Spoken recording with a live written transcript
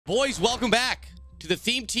Boys, welcome back to the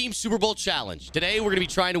Theme Team Super Bowl Challenge. Today, we're going to be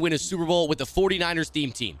trying to win a Super Bowl with the 49ers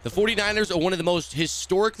theme team. The 49ers are one of the most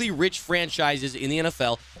historically rich franchises in the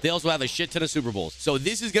NFL. They also have a shit ton of Super Bowls. So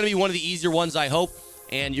this is going to be one of the easier ones, I hope,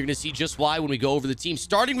 and you're going to see just why when we go over the team.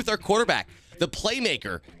 Starting with our quarterback, the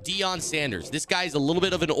playmaker, Deion Sanders. This guy's a little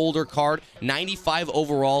bit of an older card, 95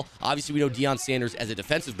 overall. Obviously, we know Deion Sanders as a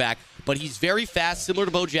defensive back, but he's very fast, similar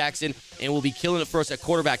to Bo Jackson, and will be killing it for us at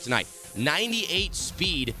quarterback tonight. 98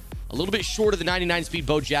 speed, a little bit short of the 99 speed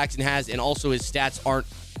Bo Jackson has, and also his stats aren't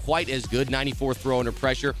quite as good. 94 throw under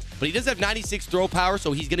pressure, but he does have 96 throw power,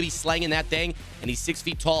 so he's going to be slanging that thing, and he's 6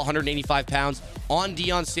 feet tall, 185 pounds. On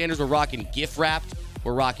Deion Sanders, we're rocking gift wrapped,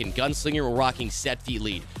 we're rocking gunslinger, we're rocking set feet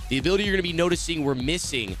lead. The ability you're going to be noticing we're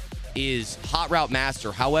missing is hot route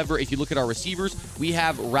master. However, if you look at our receivers, we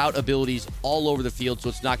have route abilities all over the field, so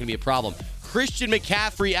it's not going to be a problem. Christian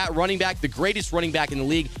McCaffrey at running back, the greatest running back in the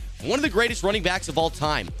league. One of the greatest running backs of all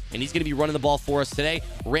time, and he's going to be running the ball for us today.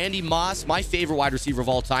 Randy Moss, my favorite wide receiver of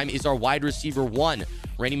all time, is our wide receiver one.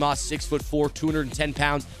 Randy Moss, 6'4", 210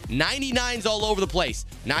 pounds, 99s all over the place.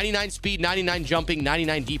 99 speed, 99 jumping,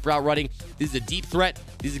 99 deep route running. This is a deep threat.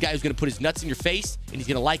 This is a guy who's going to put his nuts in your face, and he's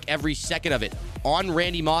going to like every second of it. On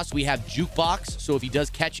Randy Moss, we have jukebox, so if he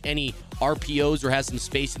does catch any RPOs or has some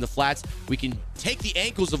space in the flats, we can take the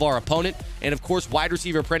ankles of our opponent. And of course, wide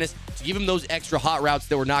receiver apprentice to give him those extra hot routes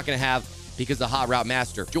that we're not going to have because the hot route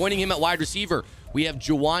master. Joining him at wide receiver, we have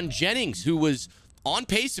Jawan Jennings, who was on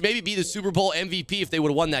pace to maybe be the Super Bowl MVP if they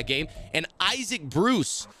would have won that game. And Isaac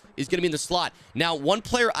Bruce is going to be in the slot. Now, one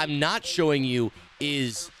player I'm not showing you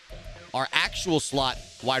is our actual slot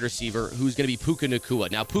wide receiver, who's going to be Puka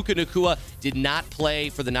Nacua. Now, Puka Nacua did not play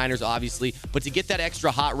for the Niners, obviously, but to get that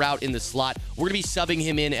extra hot route in the slot, we're going to be subbing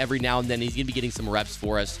him in every now and then. He's going to be getting some reps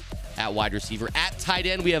for us at wide receiver. At tight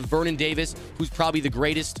end, we have Vernon Davis, who's probably the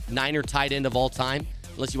greatest Niner tight end of all time,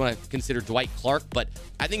 unless you want to consider Dwight Clark. But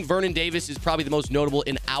I think Vernon Davis is probably the most notable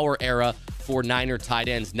in our era for Niner tight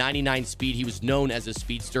ends. 99 speed. He was known as a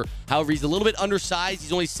speedster. However, he's a little bit undersized.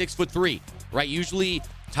 He's only 6'3", right? Usually,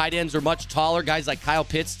 tight ends are much taller. Guys like Kyle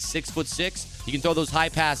Pitts, 6'6". You can throw those high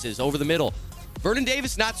passes over the middle. Vernon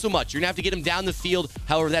Davis, not so much. You're going to have to get him down the field.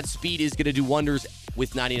 However, that speed is going to do wonders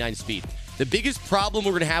with 99 speed. The biggest problem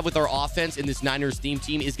we're going to have with our offense in this Niners theme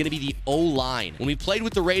team is going to be the O-line. When we played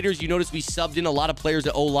with the Raiders, you notice we subbed in a lot of players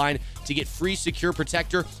at O-line to get free secure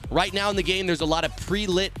protector. Right now in the game, there's a lot of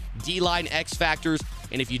pre-lit D-line X factors,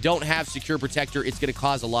 and if you don't have secure protector, it's going to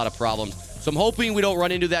cause a lot of problems. So I'm hoping we don't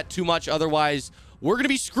run into that too much. Otherwise, we're going to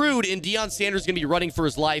be screwed, and Deion Sanders is going to be running for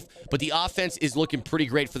his life, but the offense is looking pretty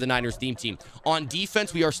great for the Niners theme team. On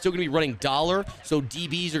defense, we are still going to be running dollar, so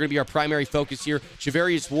DBs are going to be our primary focus here.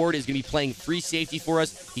 Charvarius Ward is going to be playing free safety for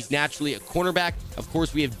us. He's naturally a cornerback. Of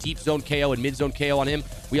course, we have deep zone KO and mid zone KO on him.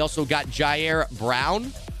 We also got Jair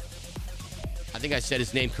Brown. I think I said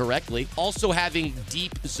his name correctly. Also having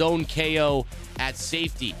deep zone KO at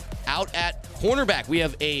safety. Out at cornerback, we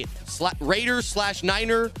have a Raider /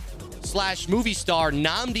 Niner / movie star,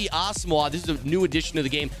 Nnamdi Asomugha. This is a new addition to the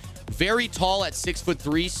game. Very tall at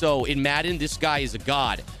 6'3", so in Madden, this guy is a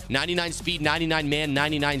god. 99 speed, 99 man,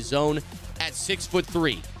 99 zone at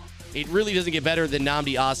 6'3". It really doesn't get better than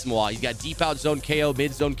Nnamdi Asomugha. He's got deep out zone KO,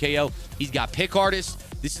 mid zone KO. He's got pick artist.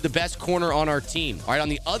 This is the best corner on our team. All right, on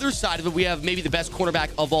the other side of it, we have maybe the best cornerback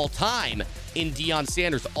of all time in Deion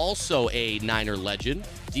Sanders, also a Niner legend.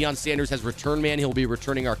 Deion Sanders has return man. He'll be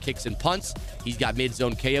returning our kicks and punts. He's got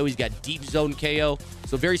mid-zone KO. He's got deep zone KO.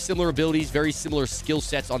 So very similar abilities, very similar skill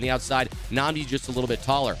sets on the outside. Nnamdi's just a little bit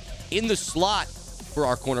taller. In the slot for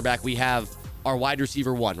our cornerback, we have our wide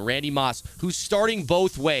receiver one, Randy Moss, who's starting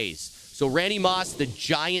both ways. So Randy Moss, the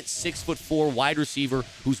giant 6'4" wide receiver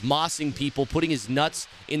who's mossing people, putting his nuts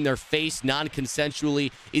in their face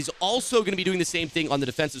non-consensually, is also going to be doing the same thing on the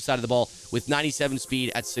defensive side of the ball with 97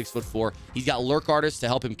 speed at 6'4". He's got lurk artists to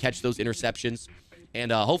help him catch those interceptions.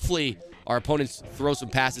 And hopefully our opponents throw some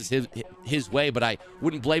passes his way, but I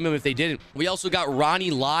wouldn't blame him if they didn't. We also got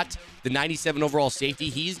Ronnie Lott, the 97 overall safety.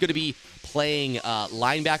 He's going to be playing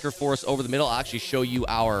linebacker for us over the middle. I'll actually show you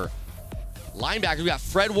our linebackers. We got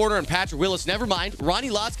Fred Warner and Patrick Willis. Never mind. Ronnie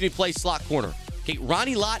Lott's going to play slot corner. Okay,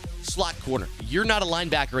 Ronnie Lott, slot corner. You're not a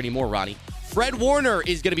linebacker anymore, Ronnie. Fred Warner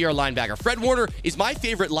is going to be our linebacker. Fred Warner is my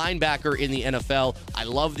favorite linebacker in the NFL. I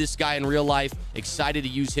love this guy in real life. Excited to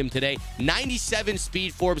use him today. 97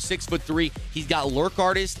 speed for him, 6'3". He's got lurk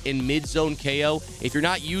artist and mid-zone KO. If you're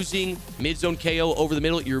not using mid-zone KO over the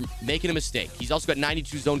middle, you're making a mistake. He's also got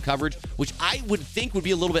 92 zone coverage, which I would think would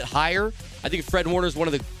be a little bit higher. I think Fred Warner is one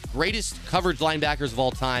of the greatest coverage linebackers of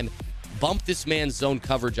all time. Bump this man's zone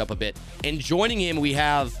coverage up a bit. And joining him, we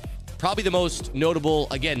have probably the most notable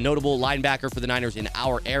linebacker for the Niners in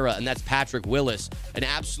our era, and that's Patrick Willis. An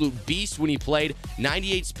absolute beast when he played.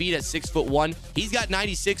 98 speed at 6'1". He's got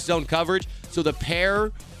 96 zone coverage, so the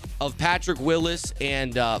pair of Patrick Willis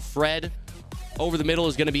and Fred over the middle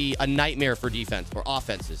is going to be a nightmare for defense or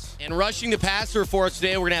offenses. And rushing the passer for us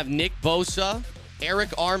today, we're going to have Nick Bosa, Eric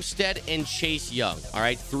Armstead, and Chase Young. All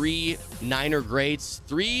right, 3 Niner greats.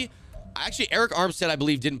 Actually, Eric Armstead, I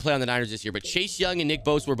believe, didn't play on the Niners this year, but Chase Young and Nick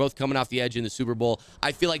Bosa were both coming off the edge in the Super Bowl.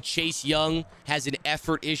 I feel like Chase Young has an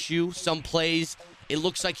effort issue. Some plays, it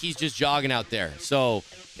looks like he's just jogging out there. So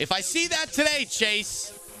if I see that today,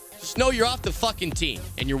 Chase, just know you're off the fucking team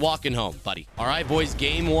and you're walking home, buddy. All right, boys,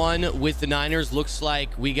 game 1 with the Niners. Looks like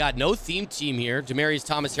we got no theme team here. Demaryius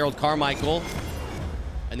Thomas, Harold Carmichael.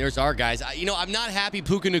 And there's our guys. I'm not happy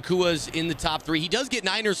Puka Nakua's in the top 3. He does get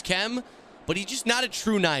Niners chem, but he's just not a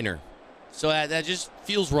true Niner. So that just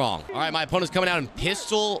feels wrong. All right, my opponent's coming out in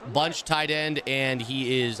pistol bunch tight end, and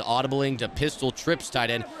he is audibling to pistol trips tight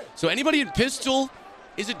end. So anybody in pistol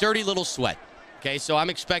is a dirty little sweat. Okay, so I'm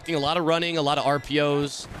expecting a lot of running, a lot of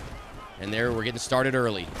RPOs. And there, we're getting started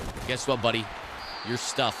early. Guess what, buddy? You're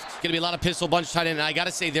stuffed. It's going to be a lot of pistol bunch tight end. And I got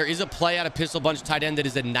to say, there is a play out of pistol bunch tight end that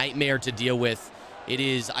is a nightmare to deal with. It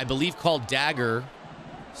is, I believe, called dagger.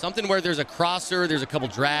 Something where there's a crosser, there's a couple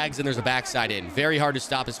drags, and there's a backside in. Very hard to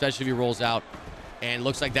stop, especially if he rolls out. And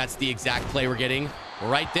looks like that's the exact play we're getting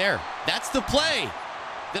right there. That's the play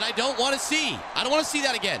that I don't want to see. I don't want to see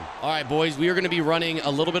that again. All right, boys, we are going to be running a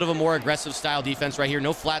little bit of a more aggressive style defense right here.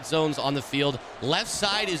 No flat zones on the field. Left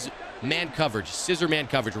side is man coverage, scissor man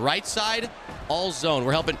coverage. Right side, all zone.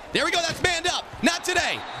 We're helping. There we go. That's manned up. Not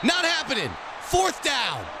today. Not happening. 4th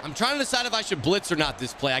down. I'm trying to decide if I should blitz or not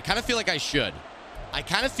this play. I kind of feel like I should. And I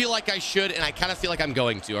kind of feel like I'm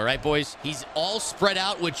going to. All right, boys? He's all spread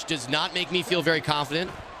out, which does not make me feel very confident.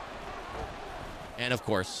 And of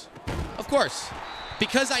course,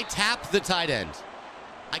 because I tapped the tight end.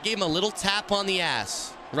 I gave him a little tap on the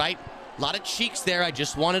ass, right? A lot of cheeks there. I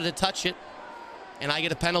just wanted to touch it. And I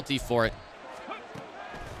get a penalty for it.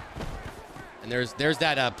 And there's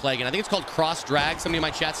that play again. I think it's called cross drag. Somebody in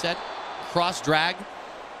my chat said cross drag.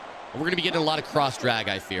 We're going to be getting a lot of cross drag,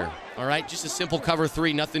 I fear. All right, just a simple cover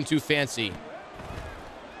 3, nothing too fancy.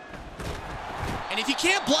 And if you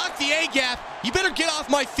can't block the A gap, you better get off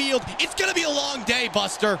my field. It's going to be a long day,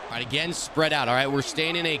 Buster. All right, again, spread out. All right, we're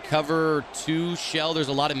staying in a cover 2 shell. There's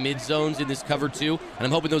a lot of mid zones in this cover 2, and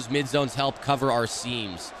I'm hoping those mid zones help cover our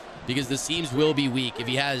seams, because the seams will be weak. If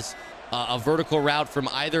he has a vertical route from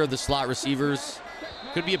either of the slot receivers,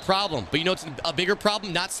 could be a problem. But you know it's a bigger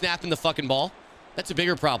problem? Not snapping the fucking ball. That's a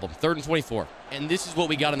bigger problem. 3rd and 24. And this is what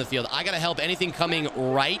we got on the field. I got to help anything coming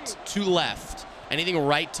right to left. Anything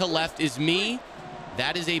right to left is me.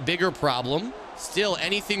 That is a bigger problem. Still,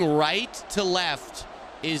 anything right to left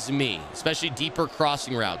is me, especially deeper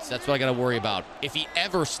crossing routes. That's what I got to worry about if he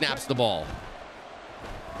ever snaps the ball.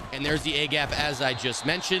 And there's the A-gap, as I just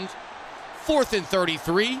mentioned. 4th and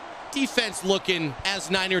 33. Defense looking as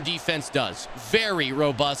Niner defense does. Very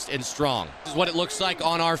robust and strong. This is what it looks like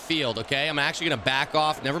on our field, okay? I'm actually going to back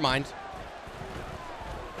off. Never mind.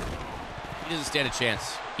 He doesn't stand a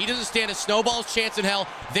chance. He doesn't stand a snowball's chance in hell.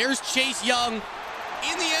 There's Chase Young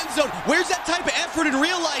in the end zone. Where's that type of effort in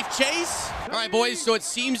real life, Chase? All right, boys, so it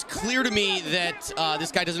seems clear to me that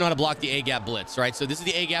this guy doesn't know how to block the A-gap blitz, right? So this is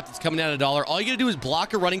the A-gap that's coming out of $1. All you got to do is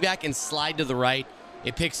block a running back and slide to the right.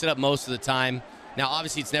 It picks it up most of the time. Now,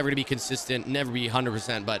 obviously, it's never going to be consistent, never be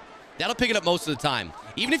 100%, but that'll pick it up most of the time.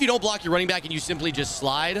 Even if you don't block your running back and you simply just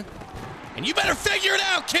slide, and you better figure it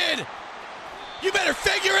out, kid! You better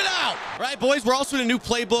figure it out! All right, boys, we're also in a new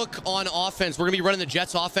playbook on offense. We're going to be running the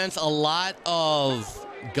Jets offense. A lot of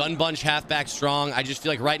gun bunch halfback strong. I just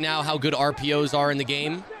feel like right now how good RPOs are in the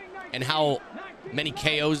game and how many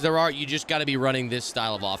KOs there are, you just got to be running this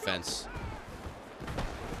style of offense.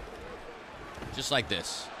 Just like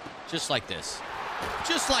this. Just like this.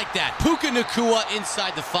 Just like that. Puka Nacua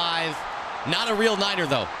inside the 5. Not a real Niner,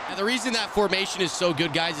 though. And the reason that formation is so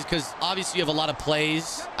good, guys, is because obviously you have a lot of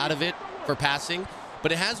plays out of it for passing,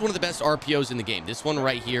 but it has one of the best RPOs in the game. This one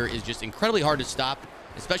right here is just incredibly hard to stop,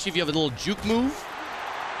 especially if you have a little juke move.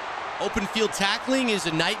 Open field tackling is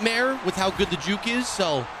a nightmare with how good the juke is,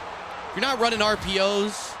 so if you're not running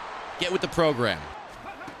RPOs, get with the program.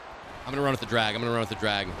 I'm going to run with the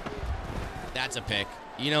drag. That's a pick.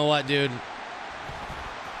 You know what, dude?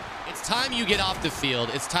 It's time you get off the field.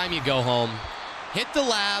 It's time you go home. Hit the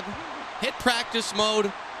lab. Hit practice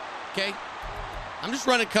mode. Okay? I'm just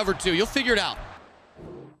running cover 2. You'll figure it out.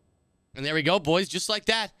 And there we go, boys. Just like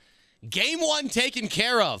that. Game 1 taken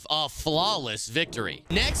care of. A flawless victory.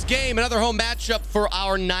 Next game, another home matchup for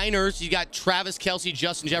our Niners. You got Travis Kelce,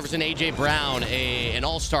 Justin Jefferson, A.J. Brown, an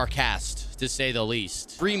all-star cast, to say the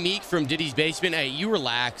least. Free Meek from Diddy's Basement. Hey, you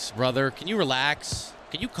relax, brother. Can you relax?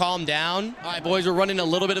 Can you calm down? All right, boys, we're running a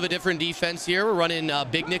little bit of a different defense here. We're running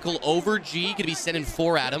Big Nickel over G. Going to be sending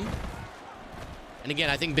 4 at him. And again,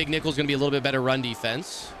 I think Big Nickel's going to be a little bit better run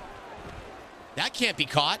defense. That can't be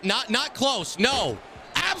caught. Not close. No.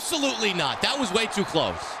 Absolutely not. That was way too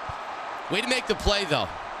close. Way to make the play, though.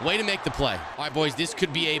 Way to make the play. All right, boys, this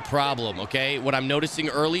could be a problem, okay? What I'm noticing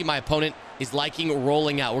early, my opponent is liking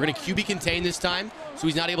rolling out. We're going to QB contain this time, so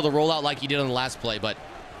he's not able to roll out like he did on the last play. But,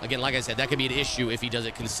 again, like I said, that could be an issue if he does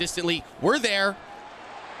it consistently. We're there.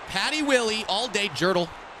 Patty Willie all day. Jurtle.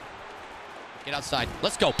 Get outside.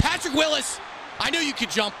 Let's go. Patrick Willis. I knew you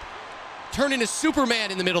could jump. Turn into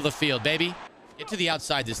Superman in the middle of the field, baby. Get to the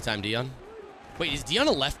outside this time, Dion. Wait, is Dion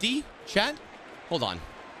a lefty, chat? Hold on.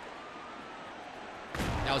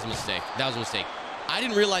 That was a mistake. That was a mistake. I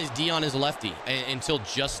didn't realize Dion is a lefty until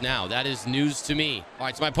just now. That is news to me. All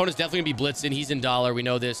right, so my opponent's definitely going to be blitzing. He's in dollar. We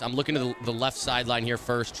know this. I'm looking to the left sideline here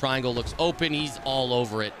first. Triangle looks open. He's all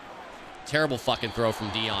over it. Terrible fucking throw from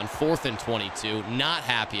Dion. 4th and 22. Not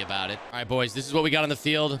happy about it. All right, boys, this is what we got on the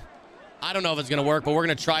field. I don't know if it's going to work, but we're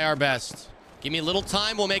going to try our best. Give me a little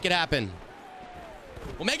time. We'll make it happen.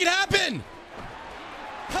 We'll make it happen.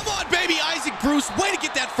 Come on, baby, Isaac Bruce. Way to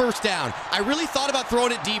get that first down. I really thought about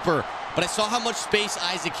throwing it deeper, but I saw how much space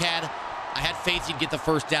Isaac had. I had faith he'd get the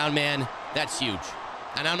first down, man. That's huge.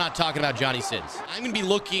 And I'm not talking about Johnny Sins. I'm going to be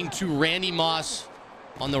looking to Randy Moss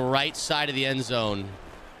on the right side of the end zone.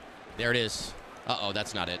 There it is. Uh-oh,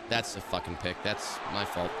 that's not it. That's a fucking pick. That's my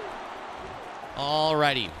fault. All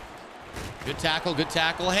righty. Good tackle, good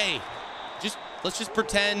tackle. Hey, let's just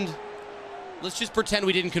pretend... Let's just pretend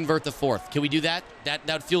we didn't convert the 4th. Can we do that?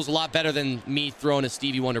 That feels a lot better than me throwing a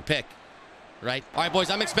Stevie Wonder pick, right? All right,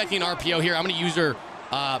 boys, I'm expecting an RPO here. I'm going to use her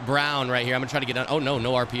Brown right here. I'm going to try to get down. Oh, no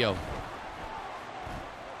RPO.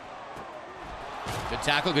 Good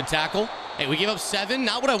tackle, good tackle. Hey, we gave up 7.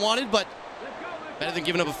 Not what I wanted, but better than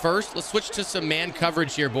giving up a first. Let's switch to some man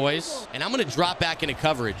coverage here, boys. And I'm going to drop back into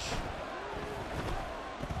coverage.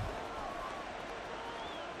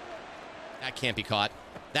 That can't be caught.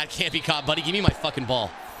 That can't be caught, buddy. Give me my fucking ball.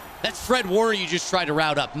 That's Fred Warner you just tried to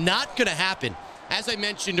route up. Not going to happen. As I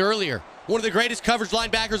mentioned earlier, one of the greatest coverage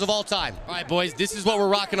linebackers of all time. All right, boys, this is what we're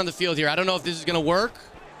rocking on the field here. I don't know if this is going to work.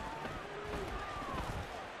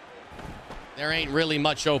 There ain't really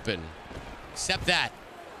much open. Except that.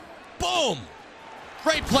 Boom!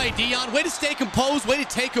 Great play, Dion. Way to stay composed. Way to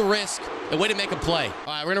take a risk. And way to make a play. All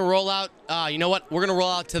right, we're going to roll out. You know what? We're going to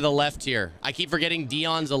roll out to the left here. I keep forgetting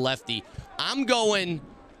Dion's a lefty. I'm going...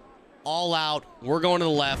 all out. We're going to the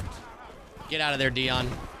left. Get out of there, Dion.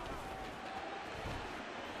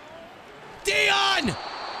 Dion!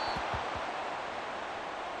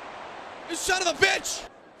 You son of a bitch!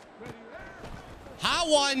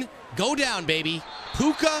 How one? Go down, baby.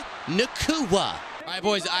 Puka Nacua. All right,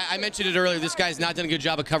 boys. I mentioned it earlier. This guy's not done a good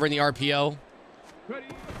job of covering the RPO.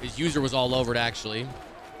 His user was all over it, actually.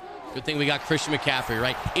 Good thing we got Christian McCaffrey,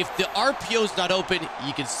 right? If the RPO's not open,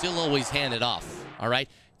 you can still always hand it off. All right?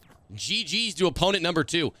 GG's to opponent number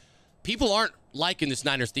 2. People aren't liking this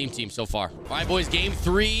Niners theme team so far. All right, boys, game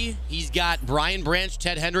 3. He's got Brian Branch,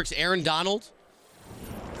 Ted Hendricks, Aaron Donald.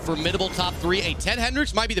 Formidable top 3. Hey, Ted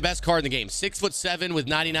Hendricks might be the best card in the game. 6'7" with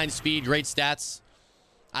 99 speed, great stats.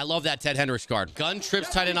 I love that Ted Hendricks card. Gun trips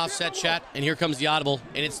tight end offset, chat, and here comes the audible,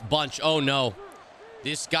 and it's bunch. Oh, no.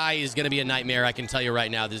 This guy is going to be a nightmare. I can tell you right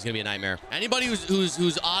now, this is going to be a nightmare. Anybody who's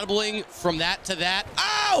audibling from that to that,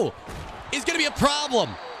 oh, is going to be a problem.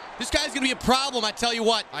 This guy's going to be a problem, I tell you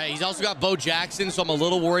what. All right, he's also got Bo Jackson, so I'm a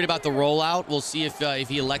little worried about the rollout. We'll see if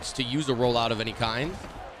he elects to use a rollout of any kind.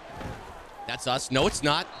 That's us. No, it's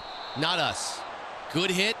not. Not us.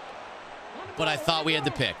 Good hit, but I thought we had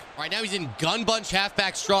the pick. All right, now he's in gun bunch,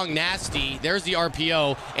 halfback strong, nasty. There's the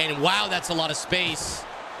RPO, and wow, that's a lot of space.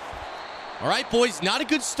 All right, boys, not a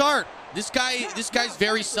good start. This guy's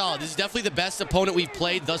very solid. This is definitely the best opponent we've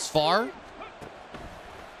played thus far.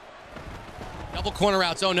 Double corner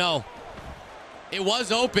routes. Oh, no. It was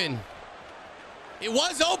open. It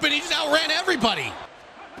was open. He just outran everybody.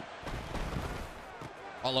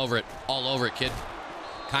 All over it. All over it, kid.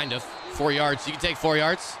 Kind of. 4 yards. You can take 4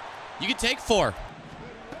 yards. You can take 4.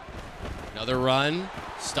 Another run.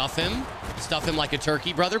 Stuff him. Stuff him like a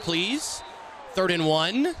turkey, brother, please. 3rd and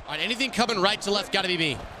 1. All right, anything coming right to left got to be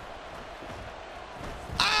me.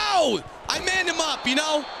 Ow! I manned him up, you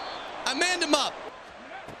know? I manned him up.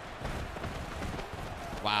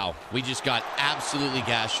 Wow, we just got absolutely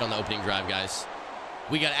gashed on the opening drive, guys.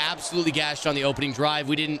 We got absolutely gashed on the opening drive.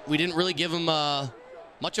 We didn't really give him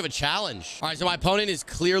much of a challenge. All right, so my opponent is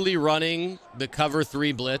clearly running the cover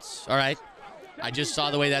 3 blitz. All right. I just saw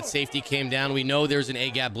the way that safety came down. We know there's an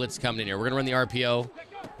A-gap blitz coming in here. We're going to run the RPO.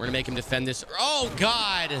 We're going to make him defend this. Oh,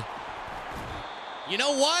 God. You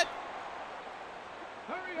know what?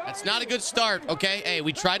 That's not a good start, okay? Hey,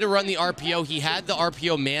 we tried to run the RPO. He had the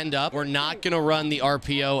RPO manned up. We're not going to run the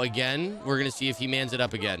RPO again. We're going to see if he mans it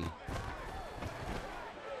up again.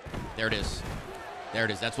 There it is. There it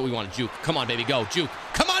is. That's what we want. Juke. Come on, baby. Go. Juke.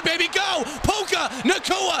 Come on, baby. Go. Puka.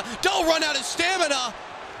 Nakua. Don't run out of stamina.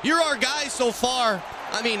 You're our guy so far.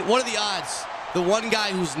 I mean, what are the odds? The one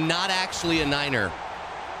guy who's not actually a Niner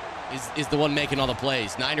is the one making all the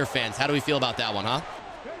plays. Niner fans, how do we feel about that one, huh?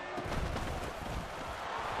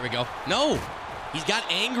 Here we go. No. He's got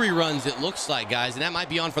angry runs, it looks like, guys, and that might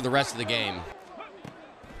be on for the rest of the game.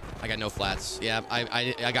 I got no flats. Yeah,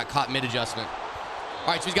 I got caught mid-adjustment. All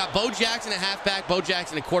right, so he's got Bo Jackson at halfback, Bo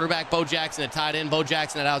Jackson at quarterback, Bo Jackson at tight end, Bo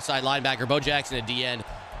Jackson at outside linebacker, Bo Jackson at DN.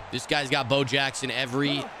 This guy's got Bo Jackson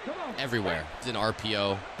everywhere. It's an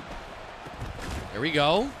RPO. There we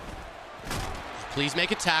go. Please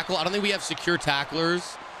make a tackle. I don't think we have secure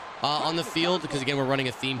tacklers on the field because, again, we're running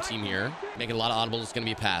a theme team here. Making a lot of audibles. It's going to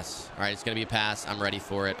be a pass. All right, it's going to be a pass. I'm ready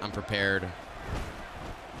for it. I'm prepared.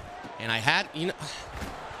 And I had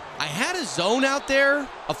a zone out there,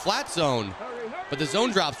 a flat zone, but the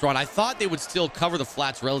zone drops wrong. I thought they would still cover the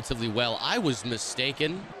flats relatively well. I was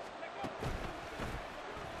mistaken.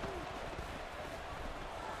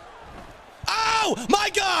 Oh, my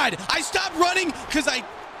God! I stopped running because I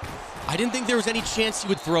didn't think there was any chance he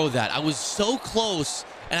would throw that. I was so close,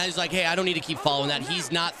 and I was like, hey, I don't need to keep following that.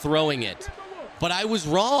 He's not throwing it. But I was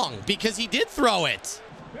wrong because he did throw it.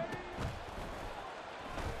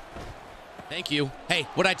 Thank you. Hey,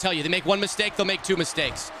 what'd I tell you? They make one mistake, they'll make 2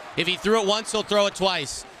 mistakes. If he threw it once, he'll throw it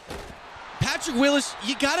twice. Patrick Willis,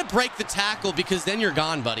 you got to break the tackle because then you're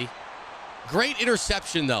gone, buddy. Great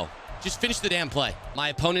interception, though. Just finish the damn play. My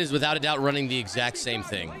opponent is without a doubt running the exact same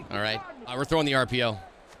thing, all right? We're throwing the RPO.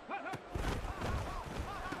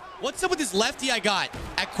 What's up with this lefty I got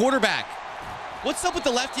at quarterback? What's up with the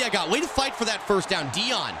lefty I got? Way to fight for that first down.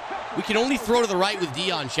 Dion. We can only throw to the right with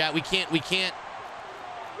Dion, chat. We can't.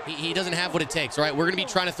 He doesn't have what it takes, all right? We're going to be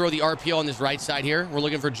trying to throw the RPO on this right side here. We're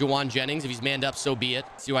looking for Juwan Jennings. If he's manned up, so be it.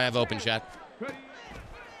 See who I have open, chat.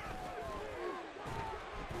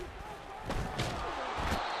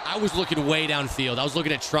 I was looking way downfield. I was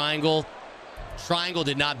looking at triangle. Triangle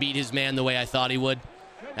did not beat his man the way I thought he would.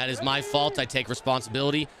 That is my fault. I take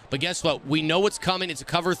responsibility. But guess what? We know what's coming. It's a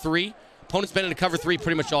cover 3. Opponent's been in a cover 3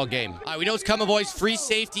 pretty much all game. All right, we know what's coming, boys. Free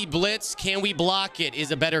safety blitz. Can we block it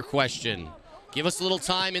is a better question. Give us a little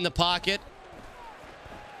time in the pocket.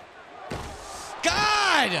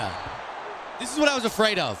 God! This is what I was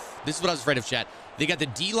afraid of. This is what I was afraid of, chat. They got the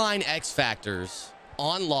D-line X factors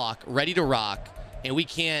on lock, ready to rock, and we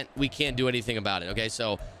can't do anything about it, okay?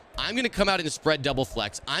 So I'm going to come out in the spread double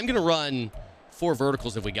flex. I'm going to run 4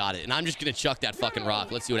 verticals if we got it, and I'm just going to chuck that fucking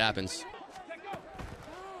rock. Let's see what happens.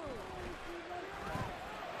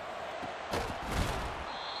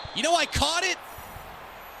 You know, I caught it.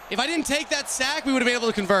 If I didn't take that sack, we would have been able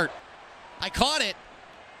to convert. I caught it.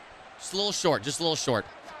 Just a little short. Just a little short.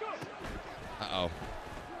 Uh-oh.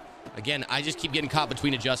 Again, I just keep getting caught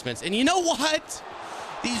between adjustments. And you know what?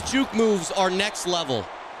 These juke moves are next level.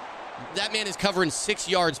 That man is covering 6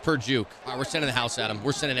 yards per juke. All right, we're sending the house at him.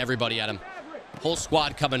 We're sending everybody at him. Whole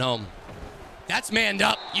squad coming home. That's manned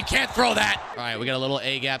up. You can't throw that. All right, we got a little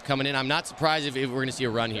A-gap coming in. I'm not surprised if we're going to see a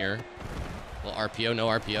run here. A little RPO, no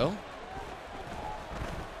RPO.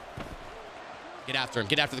 Get after him.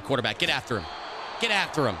 Get after the quarterback. Get after him. Get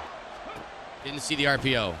after him. Didn't see the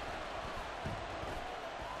RPO.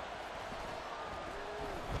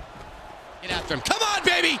 Get after him. Come on,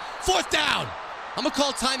 baby. 4th down. I'm going to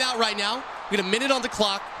call timeout right now. We got a minute on the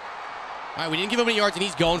clock. All right, we didn't give him any yards, and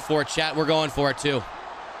he's going for it, chat. We're going for it, too.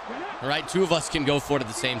 All right, 2 of us can go for it at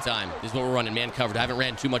the same time. This is what we're running, man coverage. I haven't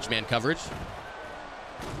ran too much man coverage.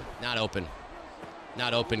 Not open.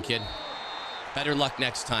 Not open, kid. Better luck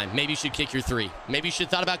next time. Maybe you should kick your 3. Maybe you should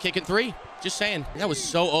have thought about kicking 3. Just saying. That was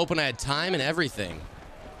so open. I had time and everything.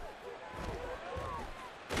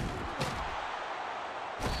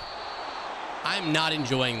 I'm not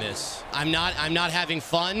enjoying this. I'm not having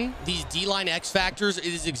fun. These D-line X factors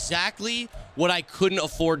is exactly what I couldn't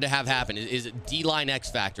afford to have happen. Is D-line X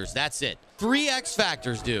factors. That's it. 3 X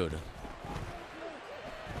factors, dude.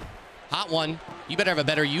 Hot one. You better have a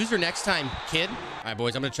better user next time, kid. All right,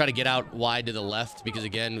 boys, I'm going to try to get out wide to the left because,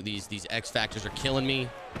 again, these X factors are killing me.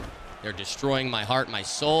 They're destroying my heart, my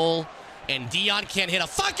soul. And Dion can't hit a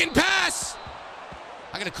fucking pass.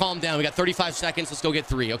 I gotta calm down. We got 35 seconds. Let's go get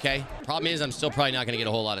 3, okay? Problem is, I'm still probably not gonna get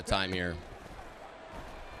a whole lot of time here.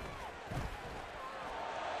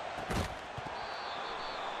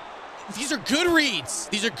 These are good reads.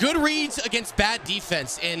 These are good reads against bad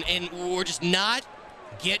defense, and we're just not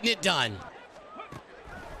getting it done.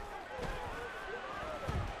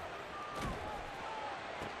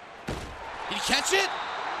 Did he catch it?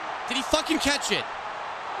 Did he fucking catch it?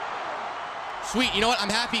 Sweet. You know what? I'm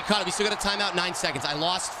happy he caught it. We still got a timeout, 9 seconds. I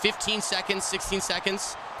lost 15 seconds, 16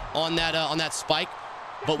 seconds on that spike,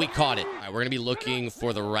 but we caught it. All right, we're gonna be looking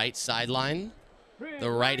for the right sideline.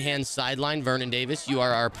 The right-hand sideline, Vernon Davis, you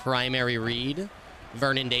are our primary read.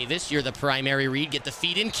 Vernon Davis, you're the primary read. Get the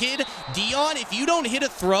feed in, kid. Dion, if you don't hit a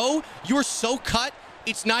throw, you're so cut,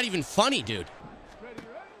 it's not even funny, dude.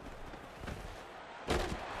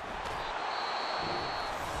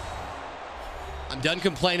 I'm done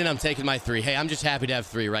complaining. I'm taking my 3. Hey, I'm just happy to have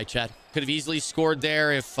 3, right, Chad? Could have easily scored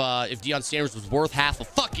there if Deion Sanders was worth half a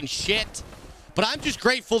fucking shit. But I'm just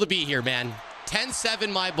grateful to be here, man.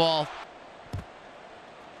 10-7 my ball.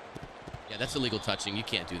 Yeah, that's illegal touching. You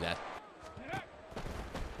can't do that.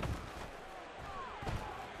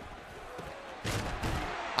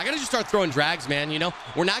 I gotta just start throwing drags, man. You know,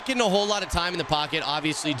 we're not getting a whole lot of time in the pocket,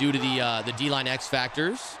 obviously due to the D-line X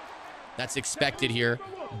factors. That's expected here,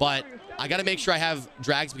 but I gotta make sure I have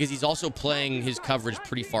drags because he's also playing his coverage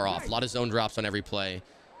pretty far off. A lot of zone drops on every play.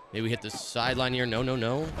 Maybe we hit the sideline here. No, no,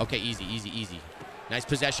 no. Okay, easy, easy, easy. Nice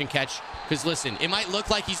possession catch. Because listen, it might look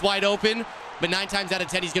like he's wide open, but 9 times out of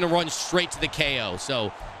 10, he's going to run straight to the KO.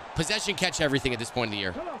 So, possession catch everything at this point in the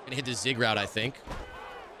year. Going to hit the zig route, I think.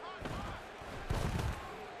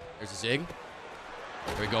 There's a zig.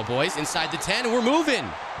 There we go, boys. Inside the 10, and we're moving.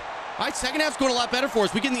 All right, second half's going a lot better for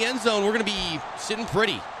us. We get in the end zone, we're going to be sitting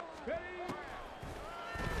pretty.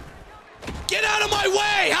 Get out of my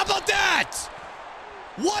way! How about that?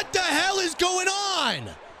 What the hell is going on?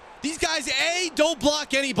 These guys, A, don't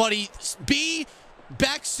block anybody. B,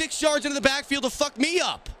 back 6 yards into the backfield to fuck me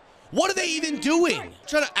up. What are they even doing?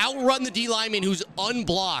 Trying to outrun the D lineman who's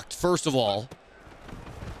unblocked, first of all.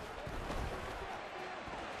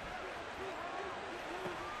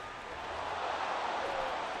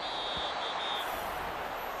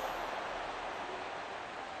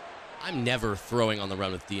 I'm never throwing on the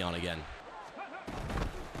run with Dion again.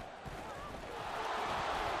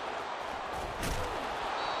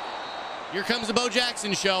 Here comes the Bo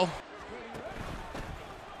Jackson show.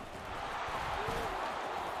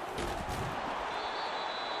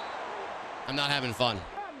 I'm not having fun.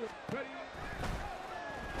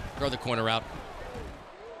 Throw the corner out.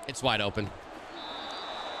 It's wide open.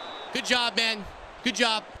 Good job, man. Good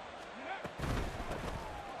job.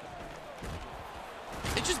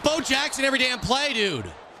 It's just Bo Jackson every damn play, dude.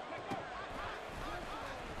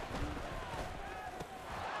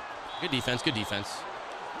 Good defense, good defense.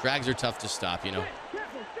 Drags are tough to stop, you know.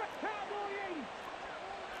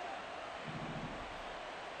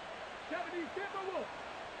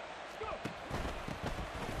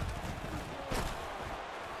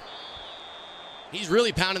 He's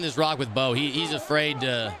really pounding this rock with Bo. He's afraid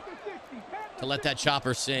to let that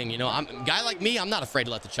chopper sing. You know, a guy like me, I'm not afraid to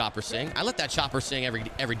let the chopper sing. I let that chopper sing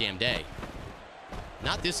every damn day.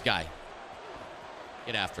 Not this guy.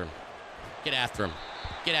 Get after him. Get after him.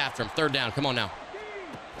 Get after him. Third down. Come on now.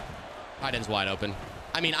 Tight end's wide open.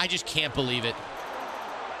 I mean, I just can't believe it.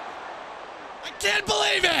 I can't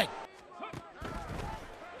believe it!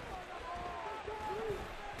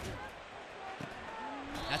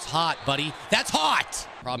 That's hot, buddy. That's hot!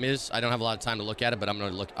 Problem is, I don't have a lot of time to look at it, but I'm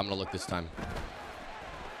gonna look this time.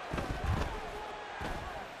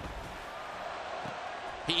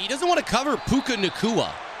 He doesn't want to cover Puka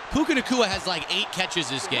Nacua. Puka Nacua has like 8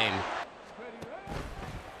 catches this game.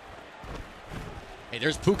 Hey,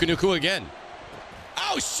 there's Puka Nacua again.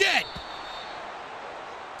 Oh, shit!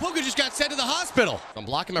 Puka just got sent to the hospital. I'm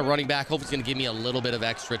blocking my running back. Hope he's going to give me a little bit of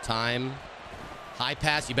extra time. High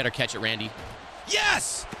pass. You better catch it, Randy.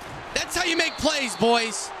 Yes! That's how you make plays,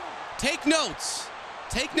 boys. Take notes.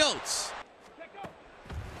 Take notes.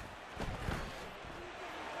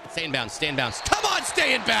 Stay in bounds. Stay in bounds. Come on,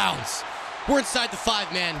 stay in bounds. We're inside the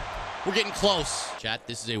 5, man. We're getting close. Chat,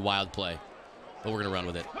 this is a wild play, but we're going to run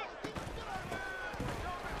with it.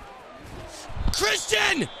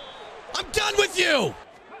 Christian! I'm done with you!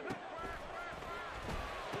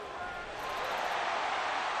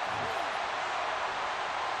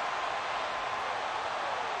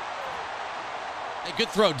 Hey, good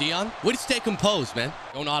throw, Dion. Way to stay composed, man.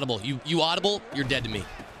 Don't audible. You audible, you're dead to me.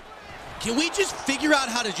 Can we just figure out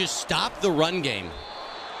how to just stop the run game?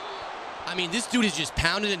 I mean, this dude is just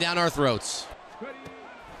pounding it down our throats.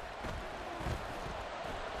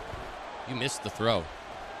 You missed the throw.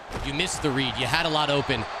 You missed the read. You had a lot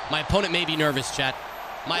open. My opponent may be nervous, chat.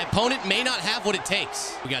 My opponent may not have what it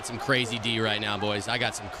takes. We got some crazy D right now, boys. I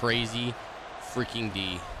got some crazy freaking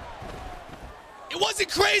D. It wasn't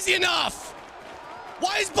crazy enough!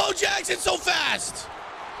 Why is Bo Jackson so fast?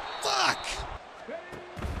 Fuck!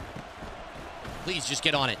 Please, just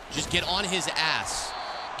get on it. Just get on his ass.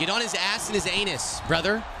 Get on his ass and his anus,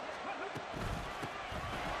 brother.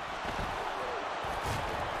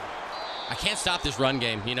 I can't stop this run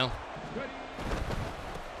game, you know?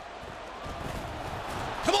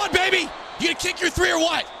 Come on, baby! You gonna kick your three or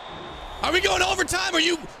what? Are we going overtime or are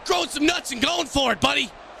you growing some nuts and going for it, buddy?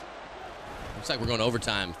 Looks like we're going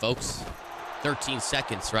overtime, folks. 13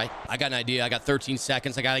 seconds, right? I got an idea. I got 13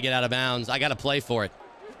 seconds. I got to get out of bounds. I got to play for it.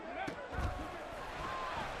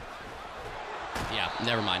 Yeah,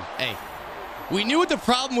 never mind. Hey, we knew what the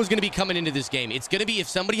problem was going to be coming into this game. It's going to be if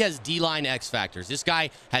somebody has D-line X factors. This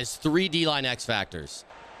guy has 3 D-line X factors.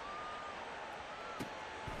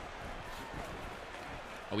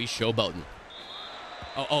 Oh, he's showboating.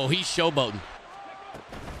 Oh, he's showboating.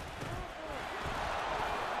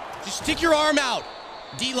 Just stick your arm out,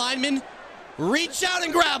 D-lineman. Reach out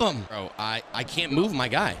and grab him. Bro, I can't move my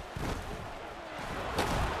guy.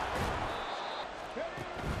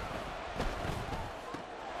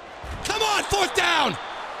 Come on, 4th down.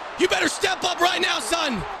 You better step up right now,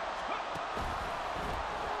 son.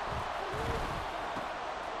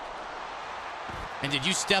 And did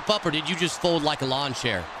you step up or did you just fold like a lawn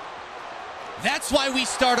chair? That's why we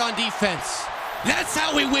start on defense. That's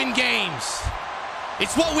how we win games.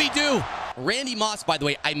 It's what we do. Randy Moss, by the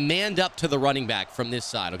way, I manned up to the running back from this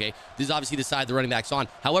side, okay? This is obviously the side the running back's on.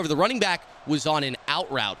 However, the running back was on an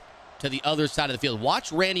out route to the other side of the field.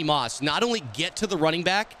 Watch Randy Moss not only get to the running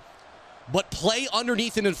back, but play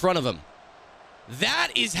underneath and in front of him.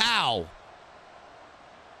 That is how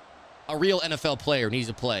a real NFL player needs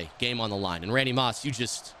to play. Game on the line. And Randy Moss, you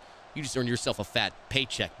just earned yourself a fat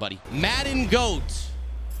paycheck, buddy. Madden GOAT.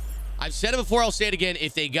 I've said it before, I'll say it again.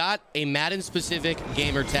 If they got a Madden-specific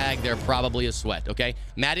gamer tag, they're probably a sweat, okay?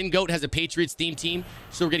 Madden GOAT has a Patriots theme team,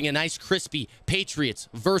 so we're getting a nice, crispy Patriots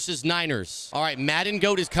versus Niners. All right, Madden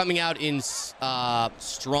GOAT is coming out in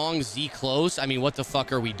strong Z close. I mean, what the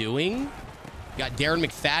fuck are we doing? We got Darren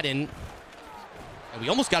McFadden. And we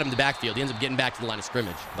almost got him in the backfield. He ends up getting back to the line of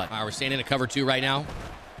scrimmage. But all right, we're staying in a cover 2 right now.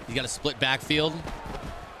 He's got a split backfield.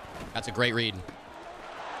 That's a great read.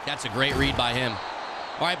 That's a great read by him.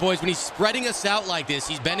 All right, boys, when he's spreading us out like this,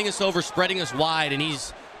 he's bending us over, spreading us wide, and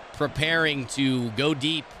he's preparing to go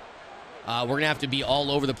deep. We're going to have to be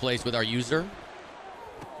all over the place with our user.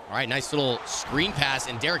 All right, nice little screen pass,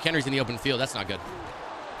 and Derrick Henry's in the open field. That's not good.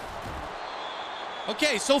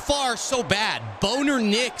 Okay, so far, so bad. Boner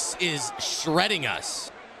Nix is shredding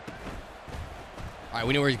us. All right,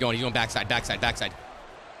 we know where he's going. He's going backside, backside, backside.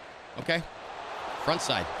 Okay. Front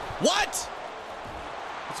side. What?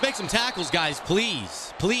 Let's make some tackles, guys,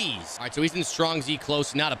 please. Please. All right, so he's in strong Z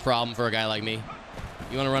close. Not a problem for a guy like me.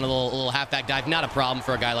 You want to run a little halfback dive? Not a problem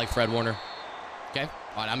for a guy like Fred Warner. Okay. All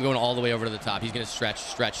right, I'm going all the way over to the top. He's going to stretch,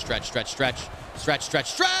 stretch, stretch, stretch, stretch, stretch,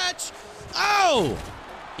 stretch, stretch. Oh!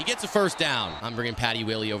 He gets a first down. I'm bringing Patty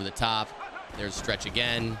Willie over the top. There's stretch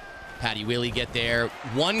again. Patty Willie get there.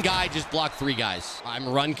 One guy just blocked 3 guys. I'm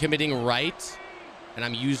run committing right, and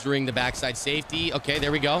I'm using the backside safety. Okay,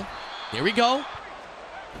 there we go. There we go.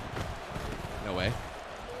 No way.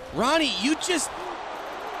 Ronnie, you just...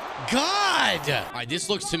 God! All right, this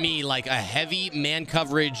looks to me like a heavy man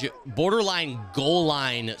coverage, borderline goal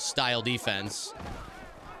line style defense.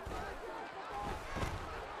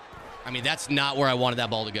 I mean, that's not where I wanted that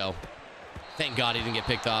ball to go. Thank God he didn't get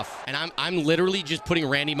picked off. And I'm literally just putting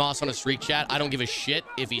Randy Moss on a streak, chat. I don't give a shit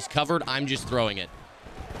if he's covered. I'm just throwing it.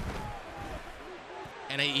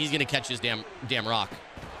 And he's going to catch his damn rock.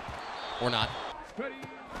 Or not.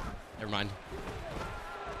 Never mind.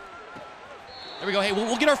 There we go. Hey,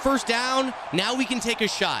 we'll get our first down. Now we can take a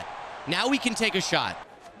shot. Now we can take a shot.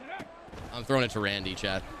 I'm throwing it to Randy,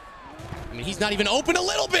 chat. I mean, he's not even open a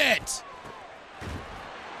little bit.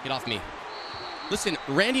 Get off me. Listen,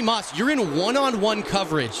 Randy Moss, you're in one-on-one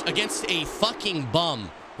coverage against a fucking bum,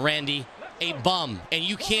 Randy. A bum. And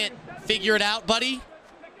you can't figure it out, buddy?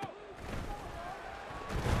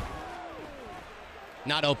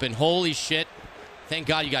 Not open. Holy shit. Thank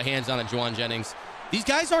God you got hands on it, Juwan Jennings. These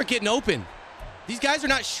guys aren't getting open. These guys are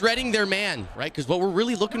not shredding their man, right? Because what we're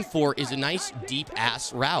really looking for is a nice,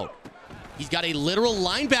 deep-ass route. He's got a literal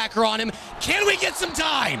linebacker on him. Can we get some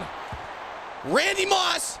time? Randy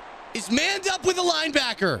Moss is manned up with a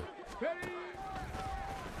linebacker.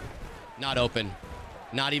 Not open.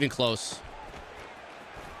 Not even close.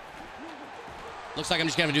 Looks like I'm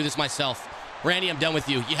just going to do this myself. Randy, I'm done with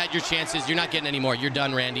you. You had your chances. You're not getting any more. You're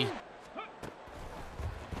done, Randy.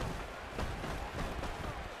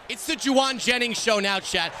 It's the Juwan Jennings show now,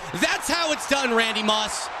 chat. That's how it's done, Randy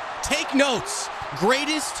Moss. Take notes.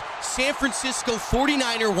 Greatest San Francisco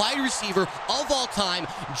 49er wide receiver of all time,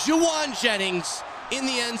 Juwan Jennings, in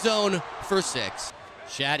the end zone for 6.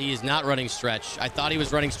 Chat, he is not running stretch. I thought he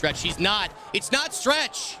was running stretch. He's not. It's not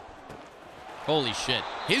stretch. Holy shit.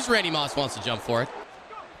 His Randy Moss wants to jump for it.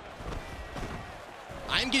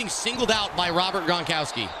 I'm getting singled out by Robert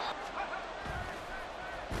Gronkowski.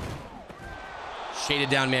 Shaded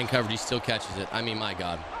down man coverage. He still catches it. I mean, my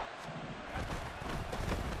God.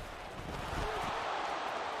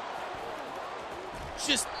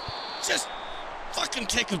 Just fucking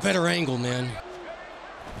take a better angle, man.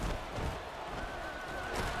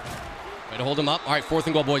 Way to hold him up. All right, 4th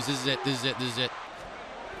and goal, boys. This is it. This is it. This is it.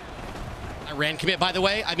 I ran commit, by the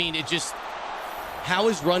way. I mean, it just... How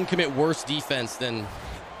is run commit worse defense than...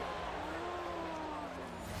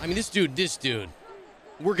 I mean, this dude.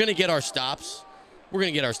 We're going to get our stops. We're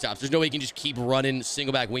going to get our stops. There's no way you can just keep running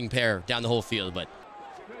single back wing pair down the whole field, but...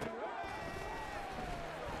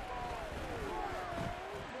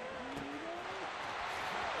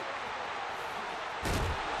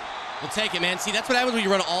 We'll take it, man. See, that's what happens when you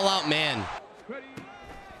run all out man.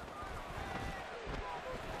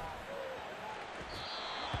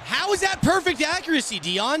 How is that perfect accuracy,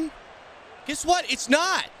 Dion? Guess what? It's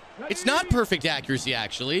not. It's not perfect accuracy,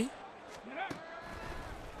 actually.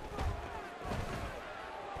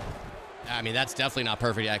 I mean, that's definitely not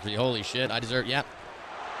perfect accuracy. Holy shit. I deserve... Yep.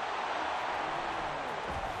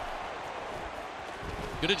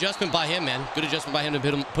 Good adjustment by him, man. Good adjustment by him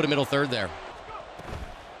to put a middle third there.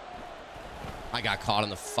 I got caught on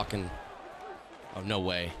the fucking... Oh, no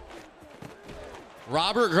way.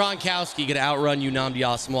 Robert Gronkowski gonna outrun you, Nnamdi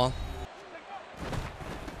Asomugha.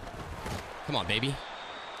 Come on, baby.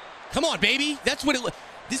 Come on, baby. That's what it...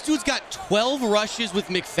 This dude's got 12 rushes with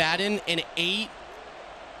McFadden and 8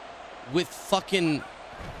 with fucking...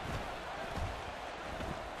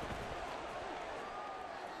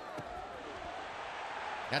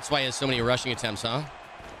 That's why he has so many rushing attempts, huh?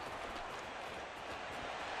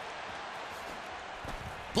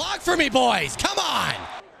 Block for me, boys! Come on!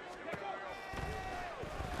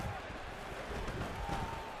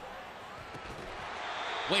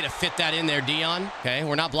 Way to fit that in there, Dion. Okay,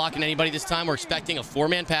 we're not blocking anybody this time. We're expecting a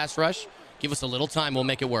 4-man pass rush. Give us a little time. We'll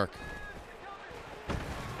make it work.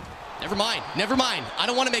 Never mind. Never mind. I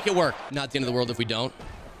don't want to make it work. Not the end of the world if we don't.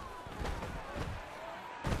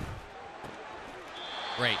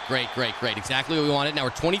 Great, great, great, great. Exactly what we wanted. Now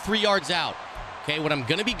we're 23 yards out. Okay, what I'm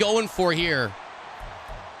going to be going for here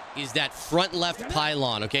is that front left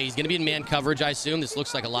pylon. Okay, he's going to be in man coverage, I assume. This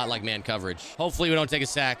looks like a lot like man coverage. Hopefully we don't take a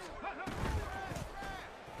sack.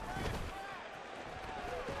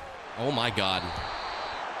 Oh, my God.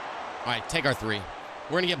 All right, take our 3. We're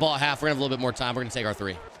going to get ball at half. We're going to have a little bit more time. We're going to take our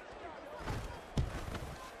 3.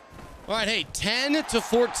 All right, hey,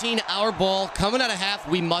 10-14 our ball. Coming out of half,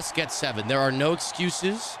 we must get 7. There are no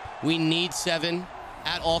excuses. We need 7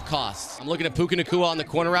 at all costs. I'm looking at Puka Nacua on the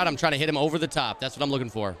corner route. I'm trying to hit him over the top. That's what I'm looking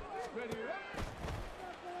for.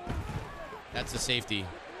 That's the safety.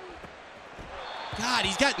 God,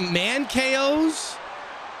 he's got man KOs.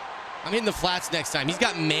 I'm hitting the flats next time. He's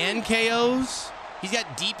got man KOs. He's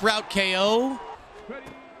got deep route KO.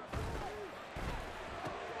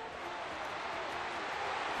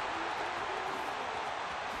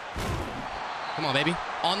 Come on, baby.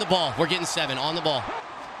 On the ball. We're getting 7. On the ball.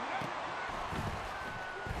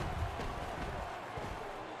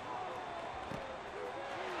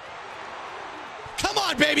 Come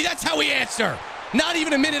on, baby. That's how we answer. Not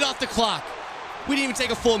even a minute off the clock. We didn't even take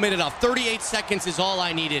a full minute off. 38 seconds is all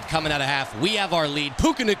I needed coming out of half. We have our lead.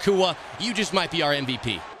 Puka Nacua, you just might be our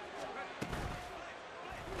MVP.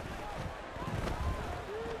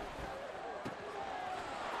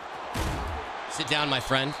 Sit down, my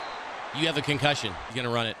friend. You have a concussion. He's going